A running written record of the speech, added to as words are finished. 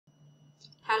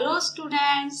Hello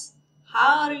students,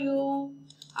 how are you?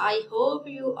 I hope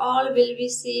you all will be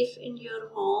safe in your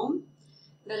home.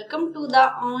 Welcome to the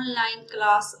online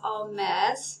class of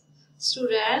maths.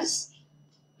 Students,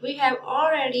 we have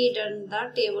already done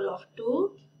the table of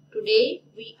 2. Today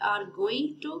we are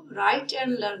going to write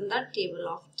and learn the table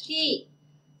of 3.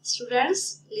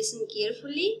 Students, listen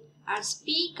carefully and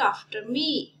speak after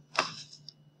me.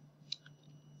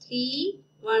 3,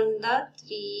 1 the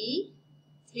 3,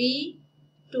 3,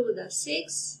 2 the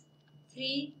 6,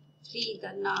 3, 3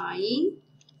 the 9,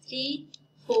 3,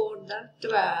 4 the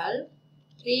 12,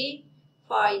 3,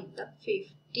 5 the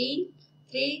 15,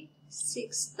 3,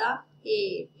 6 the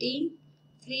 18,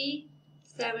 3,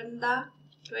 7 the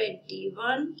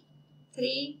 21,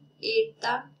 3, 8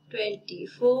 the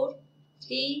 24,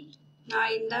 3,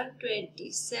 9 the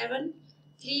 27,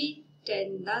 3,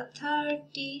 10 the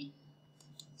 30.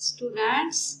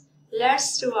 Students,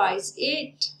 let's revise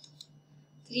it.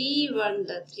 3, 1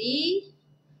 the 3,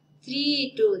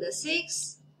 3, 2 the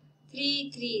 6,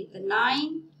 3, 3 the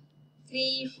 9,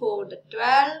 3, 4 the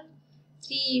 12,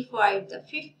 3, 5 the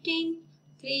 15,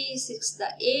 3, 6 the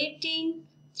 18,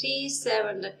 3,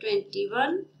 7 the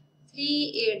 21,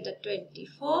 3, 8 the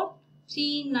 24,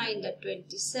 3, 9 the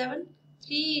 27,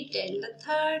 3, 10 the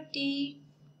 30.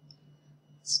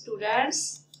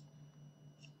 Students,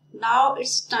 now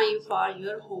it's time for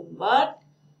your homework.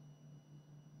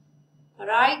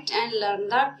 Write and learn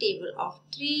the table of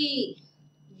 3.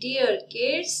 Dear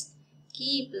kids,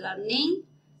 keep learning,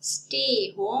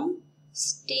 stay home,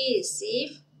 stay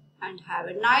safe and have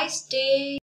a nice day.